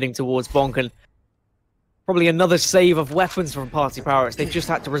round heading towards Bonk, and probably another save of weapons from PartyParrots. They've just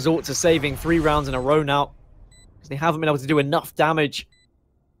had to resort to saving 3 rounds in a row now, because they haven't been able to do enough damage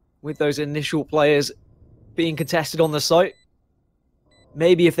with those initial players being contested on the site.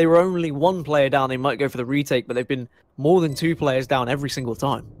 Maybe if they were only 1 player down, they might go for the retake, but they've been more than 2 players down every single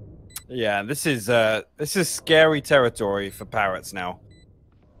time. Yeah, this is scary territory for Parrots now.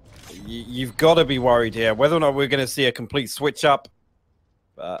 You've got to be worried here, whether or not we're going to see a complete switch up.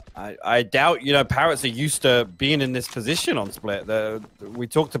 I doubt, you know, Parrots are used to being in this position on Split. We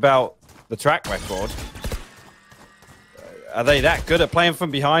talked about the track record. Are they that good at playing from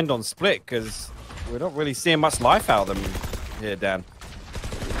behind on Split? Because we're not really seeing much life out of them here, Dan.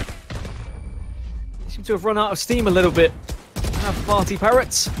 Seem to have run out of steam a little bit. Have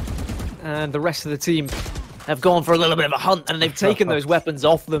PartyParrots, and the rest of the team have gone for a little bit of a hunt, and they've taken those weapons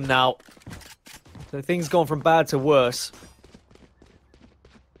off them now. So things gone from bad to worse.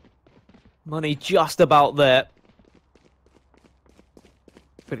 Money just about there.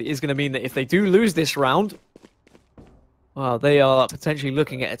 But it is going to mean that if they do lose this round, well, they are potentially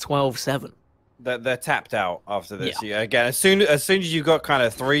looking at a 12-7. They're tapped out after this. Yeah. Again, as soon as you've got kind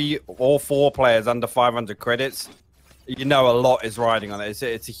of 3 or 4 players under 500 credits, you know a lot is riding on it.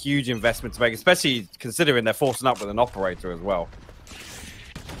 It's a huge investment to make, especially considering they're forcing up with an operator as well.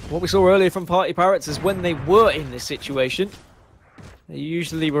 What we saw earlier from PartyParrots is when they were in this situation, they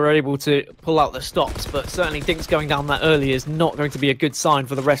usually were able to pull out the stops, but certainly Dink's going down that early is not going to be a good sign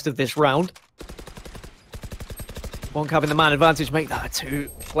for the rest of this round. Bonk having the man advantage, make that a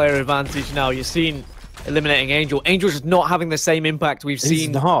 2-player advantage now. You've seen eliminating Angel. Angel's just not having the same impact we've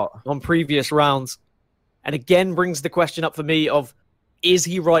seen on previous rounds. And again brings the question up for me of, is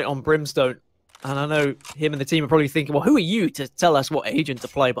he right on Brimstone? And I know him and the team are probably thinking, well, who are you to tell us what agent to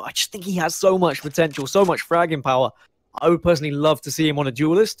play? But I just think he has so much potential, so much fragging power. I would personally love to see him on a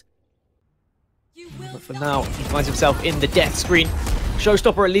duelist. But for now, he finds himself in the death screen.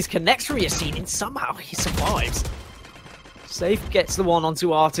 Showstopper at least connects from Yassine, and somehow he survives. Safe gets the one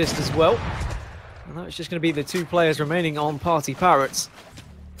onto Artist as well. And that's just going to be the 2 players remaining on PartyParrots.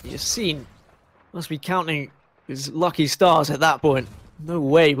 Yassine must be counting his lucky stars at that point. No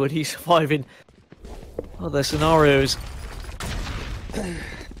way would he survive in other scenarios.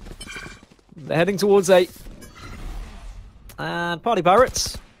 They're heading towards A. And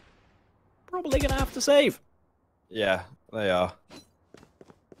PartyParrots probably going to have to save. Yeah, they are.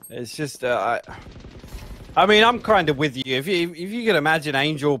 It's just... I mean, I'm kind of with you. If you can imagine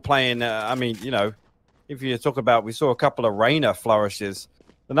Angel playing, I mean, you know, if you talk about, we saw a couple of Reyna flourishes.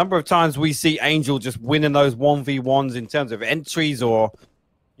 The number of times we see Angel just winning those 1v1s in terms of entries or,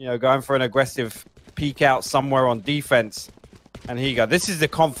 you know, going for an aggressive peek out somewhere on defense. And here you go. This is the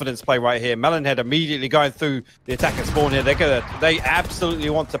confidence play right here. Melonhead immediately going through the attacker spawn here. They absolutely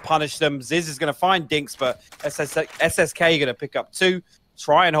want to punish them. Ziz is going to find Dinks, but SSK going to pick up 2.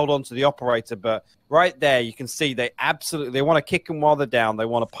 Try and hold on to the operator, but right there you can see they want to kick them while they're down. They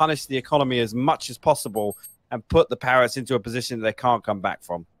want to punish the economy as much as possible and put the Parrots into a position that they can't come back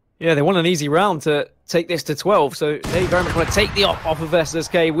from. Yeah, they want an easy round to take this to 12, so they very much want to take the off of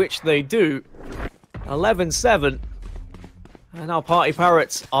SSK, which they do. 11-7. And now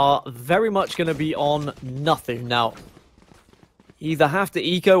PartyParrots are very much going to be on nothing now. Either have to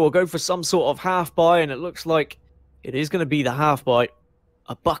eco or go for some sort of half buy, and it looks like it is going to be the half buy.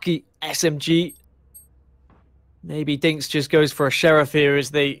 A Bucky SMG. Maybe Dinks just goes for a Sheriff here as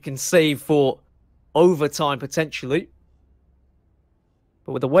they can save for overtime potentially.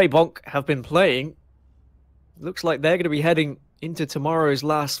 But with the way Bonk have been playing, looks like they're going to be heading into tomorrow's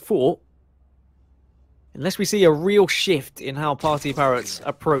last 4. Unless we see a real shift in how PartyParrots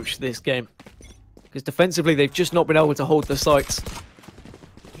approach this game. Because defensively, they've just not been able to hold the sights.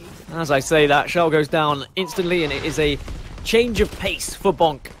 As I say that, Shell goes down instantly, and it is a change of pace for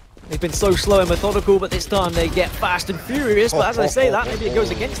Bonk. They've been so slow and methodical, but this time they get fast and furious. But as I say that, maybe it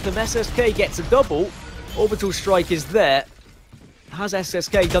goes against them. SSK gets a double. Orbital Strike is there. Has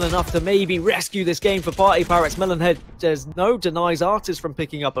SSK done enough to maybe rescue this game for PartyParrots? Melonhead says no, denies Artist from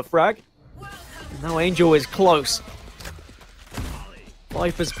picking up a frag. Now Angel is close.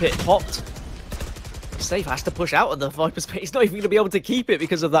 Viper's Pit popped. Safe has to push out of the Viper's Pit. He's not even going to be able to keep it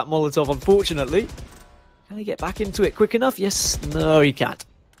because of that Molotov, unfortunately. Can he get back into it quick enough? Yes. No, he can't.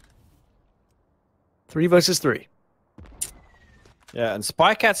 3 versus 3. Yeah, and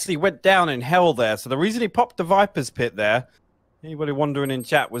Spike actually went down in hell there. So the reason he popped the Viper's Pit there, anybody wondering in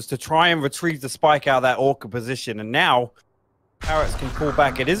chat, was to try and retrieve the Spike out of that Orca position. And now Parrots can pull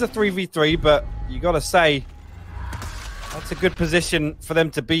back. It is a 3v3, but you got to say that's a good position for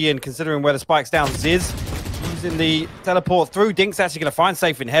them to be in, considering where the Spike's down. Ziz using the teleport through. Dink's actually going to find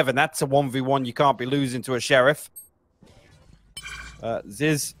Safe in heaven. That's a 1v1 you can't be losing to a Sheriff.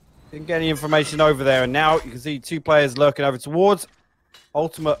 Ziz didn't get any information over there, and now you can see 2 players lurking over towards.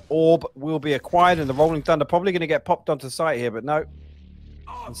 Ultimate Orb will be acquired, and the Rolling Thunder probably going to get popped onto site here, but no.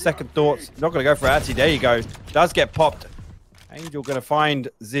 On second thoughts, not going to go for it. Actually, there you go. Does get popped. Angel going to find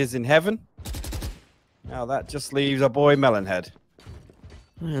Ziz in heaven. Now that just leaves our boy Melonhead.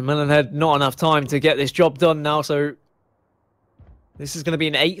 Yeah, Melonhead, not enough time to get this job done now, so this is going to be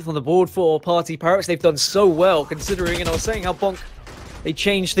an 8th on the board for PartyParrots. They've done so well, considering, and I was saying how Bonk, they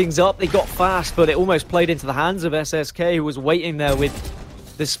changed things up, they got fast, but it almost played into the hands of SSK, who was waiting there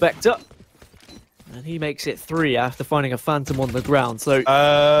with the Spectre. And he makes it 3 after finding a Phantom on the ground, so...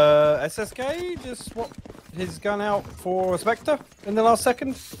 SSK just swapped his gun out for a Spectre in the last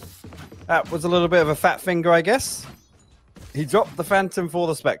second. That was a little bit of a fat finger, I guess. He dropped the Phantom for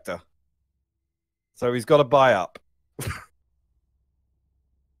the Spectre. So he's got to buy up.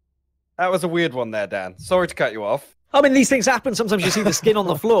 That was a weird one there, Dan. Sorry to cut you off. I mean, these things happen. Sometimes you see the skin on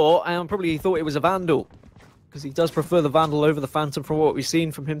the floor, and probably thought it was a Vandal. Because he does prefer the Vandal over the Phantom from what we've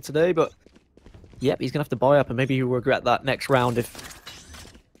seen from him today, but... Yep, he's going to have to buy up, and maybe he'll regret that next round if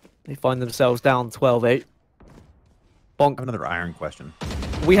they find themselves down 12-8. Bonk. Another iron question.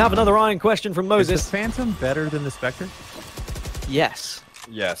 We have another iron question from Moses. Is the Phantom better than the Spectre? Yes.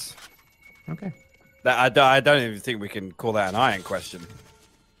 Yes. Okay. I don't even think we can call that an iron question.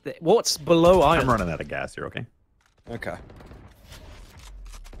 What's below iron? I'm running out of gas here, okay? Okay.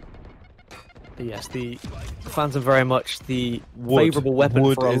 Yes, the Phantom very much the favourable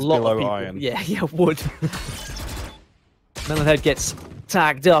weapon for a lot of people. Iron. Yeah, wood. Melonhead gets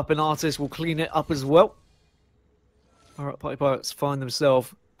tagged up, and Artist will clean it up as well. All right, PartyParrots find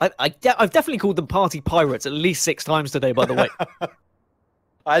themselves. I've definitely called them PartyPirats at least 6 times today, by the way.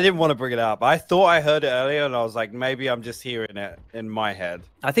 I didn't want to bring it up. I thought I heard it earlier, and I was like, maybe I'm just hearing it in my head.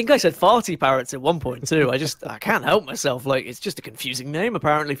 I think I said PartyParrots at one point too. I can't help myself. Like, it's just a confusing name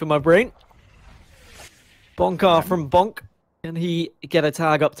apparently for my brain. Bonkar from Bonk. Can he get a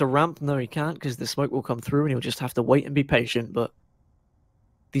tag up to ramp? No, he can't, because the smoke will come through and he'll just have to wait and be patient. But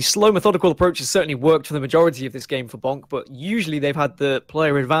the slow, methodical approach has certainly worked for the majority of this game for Bonk, but usually they've had the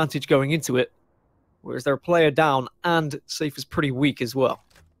player advantage going into it, whereas they're a player down and Safe is pretty weak as well.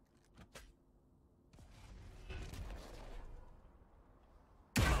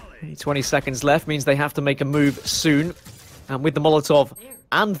 Okay, 20 seconds left means they have to make a move soon. And with the Molotov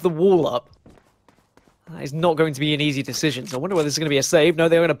and the wall up, that is not going to be an easy decision. So I wonder whether this is going to be a save. No,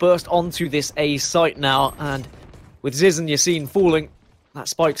 they're going to burst onto this A site now. And with Ziz and Yassine falling, that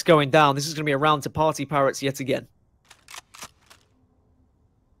spike's going down. This is going to be a round to PartyParrots yet again.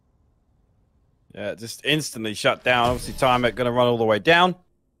 Yeah, just instantly shut down. Obviously, Timer going to run all the way down.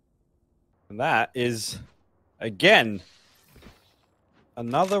 And that is, again,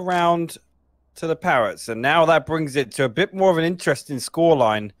 another round to the Parrots. And now that brings it to a bit more of an interesting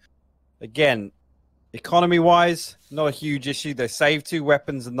scoreline. Again, economy-wise, not a huge issue. They saved 2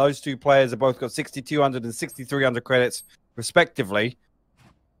 weapons, and those 2 players have both got 6,200 and 6,300 credits, respectively.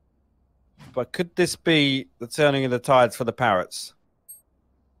 But could this be the turning of the tides for the Parrots?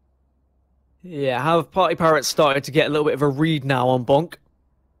 Yeah, have PartyParrots started to get a little bit of a read now on Bonk?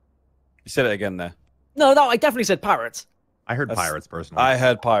 You said it again there. No, I definitely said Parrots. I heard Pirates personally. I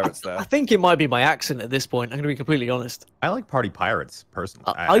heard Pirates there. I think it might be my accent at this point. I'm going to be completely honest. I like PartyPirrots personally.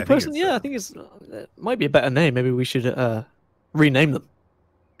 I personally, I think it might be a better name. Maybe we should rename them.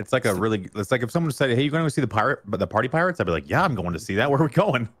 It's like it's like if someone said, "Hey, you going to go see the PartyPirats?" I'd be like, "Yeah, I'm going to see that. Where are we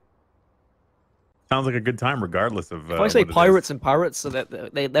going?" Sounds like a good time, regardless of. If I say pirates and parrots, so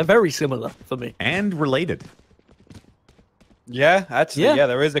they're very similar for me. And related. Yeah, actually, Yeah. yeah,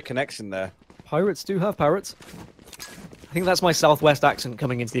 there is a connection there. Pirates do have parrots. I think that's my Southwest accent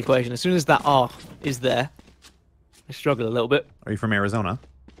coming into the equation. As soon as that R is there, I struggle a little bit. Are you from Arizona?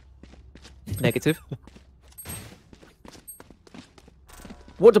 Negative.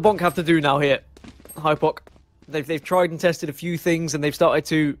 What do Bonk have to do now here? Hypoc. They've tried and tested a few things, and they've started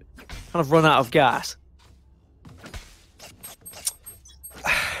to kind of run out of gas.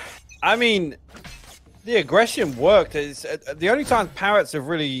 I mean, the aggression worked. It's, the only time Parrots have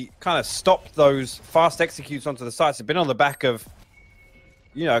really kind of stopped those fast executes onto the sites have been on the back of,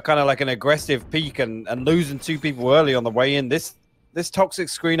 you know, kind of like an aggressive peak and losing 2 people early on the way in. This toxic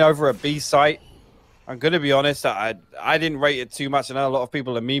screen over at B site, I'm going to be honest, I didn't rate it too much. I know a lot of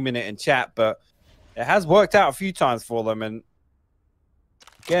people are memeing it in chat, but it has worked out a few times for them. And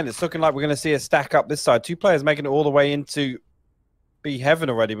again, it's looking like we're going to see a stack up this side. 2 players making it all the way into B heaven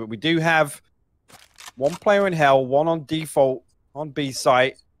already, but we do have 1 player in hell, 1 on default on B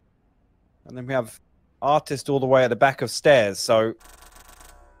site, and then we have Artist all the way at the back of stairs. So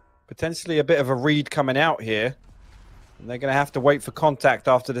potentially a bit of a read coming out here, and they're going to have to wait for contact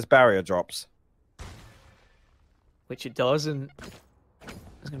after this barrier drops. Which it does, and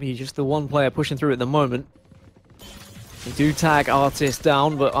there's going to be just the 1 player pushing through at the moment. They do tag Artist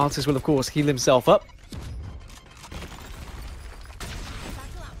down, but Artist will, of course, heal himself up.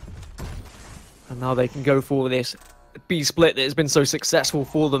 And now they can go for this B split that has been so successful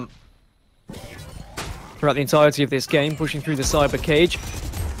for them throughout the entirety of this game, pushing through the cyber cage.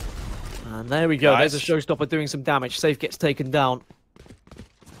 And there we go. Nice. There's a showstopper doing some damage. Safe gets taken down.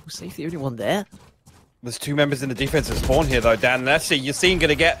 Was Safe the only one there? There's 2 members in the defensive spawn here, though, Dan. And actually, you're seeing going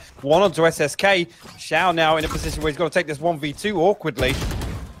to get 1 onto SSK. Shao now in a position where he's got to take this 1v2 awkwardly.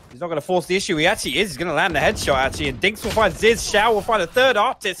 He's not going to force the issue. He actually is. He's going to land the headshot, actually. And Dinks will find Ziz. Shao will find a 3rd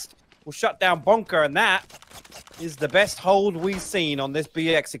Artist. Will shut down Bonker. And that is the best hold we've seen on this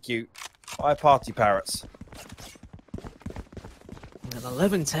B execute by Party Parrots. And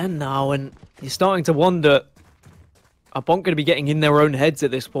 11-10 now, and you're starting to wonder, are Bonk going to be getting in their own heads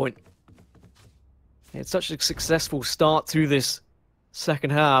at this point? It's such a successful start to this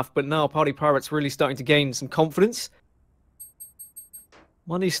second half, but now Party Pirates really starting to gain some confidence.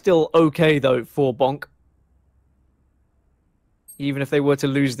 Money's still okay, though, for Bonk. Even if they were to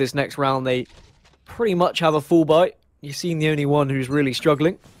lose this next round, they pretty much have a full bite. Yassine the only one who's really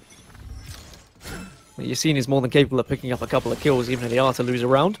struggling. But Yassine is more than capable of picking up a couple of kills, even if they are to lose a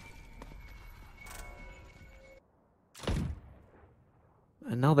round.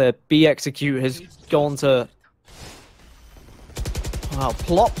 And now their B execute has gone to, wow,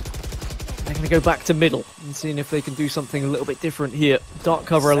 plop. They're going to go back to middle and seeing if they can do something a little bit different here. Dark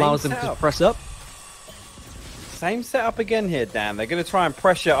cover allows them to press up. Same setup again here, Dan. They're going to try and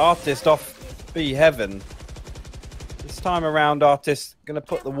pressure Artist off B heaven. This time around, Artist going to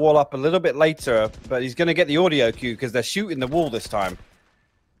put the wall up a little bit later, but he's going to get the audio cue because they're shooting the wall this time.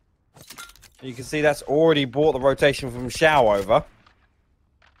 You can see that's already brought the rotation from Shao over.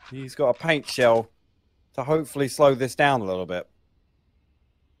 He's got a paint shell to hopefully slow this down a little bit.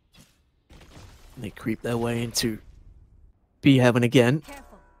 They creep their way into B heaven again.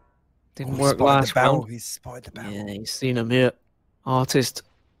 Didn't work last round. He's spotted the barrel. Yeah, he's seen him here. Artist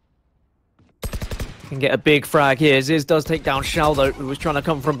can get a big frag here. Ziz does take down Shao, though, who was trying to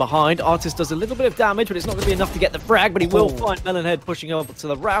come from behind. Artist does a little bit of damage, but it's not going to be enough to get the frag, but he will find Melonhead pushing up to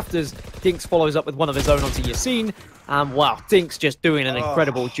the rafters. Dinks follows up with one of his own onto Yassine. And wow, Dinks just doing an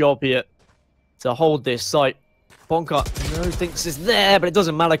incredible job here to hold this site. Bonker, no, Dinks is there, but it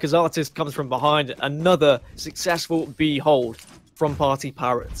doesn't matter because Artist comes from behind. Another successful B hold from Party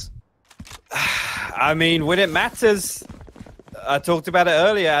Parrots. I mean, when it matters, I talked about it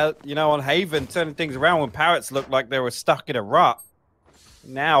earlier, you know, on Haven, turning things around when Parrots looked like they were stuck in a rut.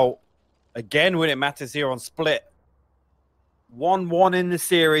 Now, again, when it matters here on Split. 1-1 in the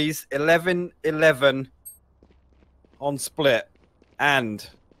series, 11-11 on Split. And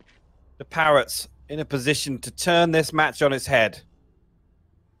the Parrots in a position to turn this match on its head.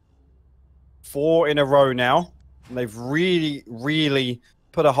 4 in a row now. And they've really, really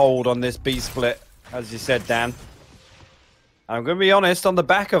put a hold on this B split, as you said, Dan. I'm going to be honest, on the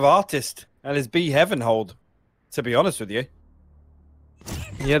back of Artist and his B heaven hold, to be honest with you.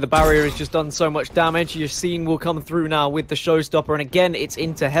 Yeah, the barrier has just done so much damage. Yassine will come through now with the showstopper, and again, it's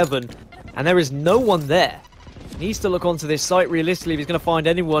into heaven. And there is no one there. He needs to look onto this site realistically if he's going to find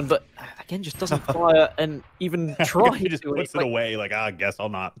anyone, but again, just doesn't fire and even try. He just puts it away, like, I guess I'll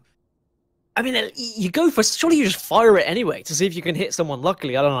not. I mean, you go for... Surely you just fire it anyway to see if you can hit someone.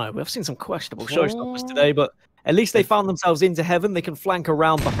 Luckily, I don't know. We've seen some questionable showstoppers today, but at least they found themselves into heaven. They can flank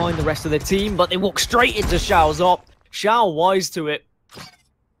around behind the rest of their team, but they walk straight into Xiao's op. Xiao wise to it.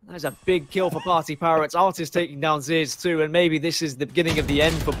 That's a big kill for PartyParrots. Artist taking down Ziz too, and maybe this is the beginning of the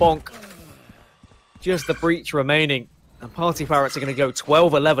end for Bonk. Just the breach remaining. And PartyParrots are going to go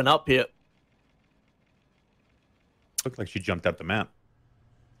 12-11 up here. Looked like she jumped up the map.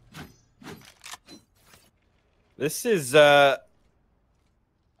 This is... I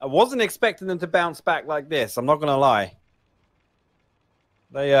wasn't expecting them to bounce back like this. I'm not going to lie.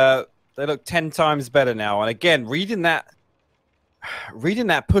 They look 10 times better now. And again, reading that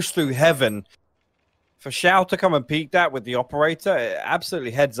push through heaven, for Xiao to come and peek that with the operator, it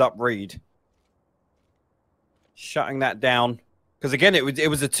absolutely heads up read. Shutting that down. Because again, it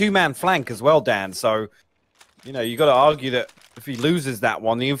was a two-man flank as well, Dan. So, you know, you got to argue that if he loses that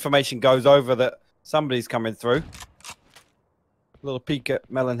one, the information goes over that somebody's coming through. Little peek at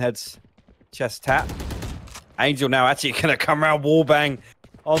Melonhead's chest tap. Angel now actually going to come around wallbang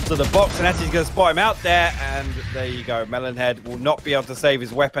onto the box, and actually going to spot him out there. And there you go. Melonhead will not be able to save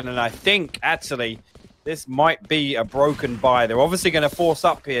his weapon. And I think, actually, this might be a broken buy. They're obviously going to force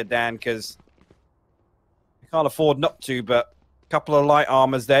up here, Dan, because they can't afford not to. But a couple of light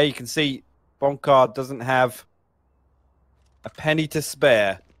armors there. You can see Bonkard doesn't have a penny to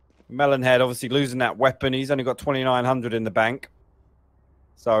spare. Melonhead obviously losing that weapon. He's only got 2,900 in the bank.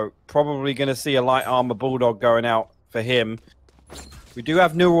 So probably going to see a light armor Bulldog going out for him. We do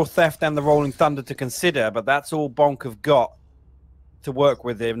have Neural Theft and the Rolling Thunder to consider, but that's all Bonk have got to work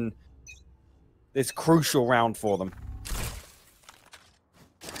with in this crucial round for them.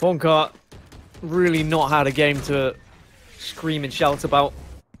 Bonkart really not had a game to scream and shout about.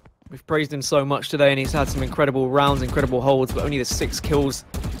 We've praised him so much today, and he's had some incredible rounds, incredible holds, but only the 6 kills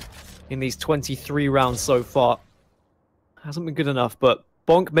in these 23 rounds so far. Hasn't been good enough, but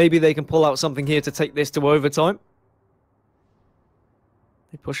Bonk, maybe they can pull out something here to take this to overtime.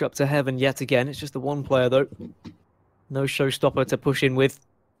 They push up to heaven yet again. It's just the one player, though. No showstopper to push in with.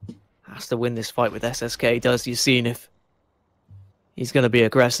 Has to win this fight with SSK. Does you've seen if he's going to be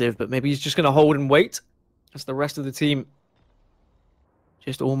aggressive, but maybe he's just going to hold and wait. As the rest of the team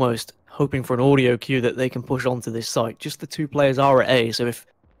just almost hoping for an audio cue that they can push onto this site. Just the 2 players are at A, so if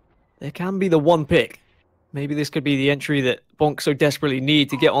there can be the one pick, maybe this could be the entry that Bonk so desperately need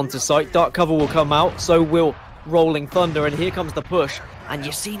to get onto site. Dark cover will come out, so will Rolling Thunder, and here comes the push. And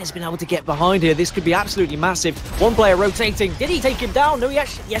Yassine has been able to get behind here. This could be absolutely massive. One player rotating. Did he take him down? No,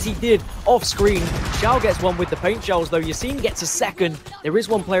 yes, he did. Off screen. Xiao gets one with the paint shells, though. Yassine gets a second. There is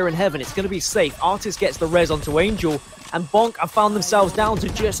one player in heaven. It's going to be safe. Artist gets the res onto Angel. And Bonk have found themselves down to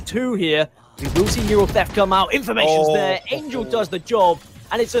just 2 here. We will see Neural Theft come out. Information's there. Angel does the job.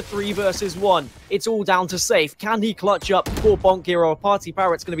 And it's a 3 versus 1. It's all down to safe. Can he clutch up before Bonk here, or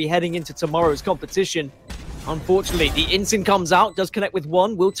PartyParrots going to be heading into tomorrow's competition? Unfortunately, the Ensign comes out, does connect with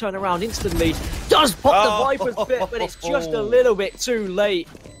 1, will turn around instantly, does pop the Viper's bit, but it's just a little bit too late.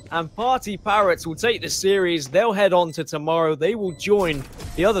 And PartyParrots will take the series. They'll head on to tomorrow. They will join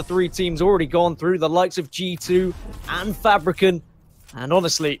the other 3 teams already gone through, the likes of G2 and Fabricant. And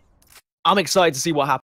honestly, I'm excited to see what happens.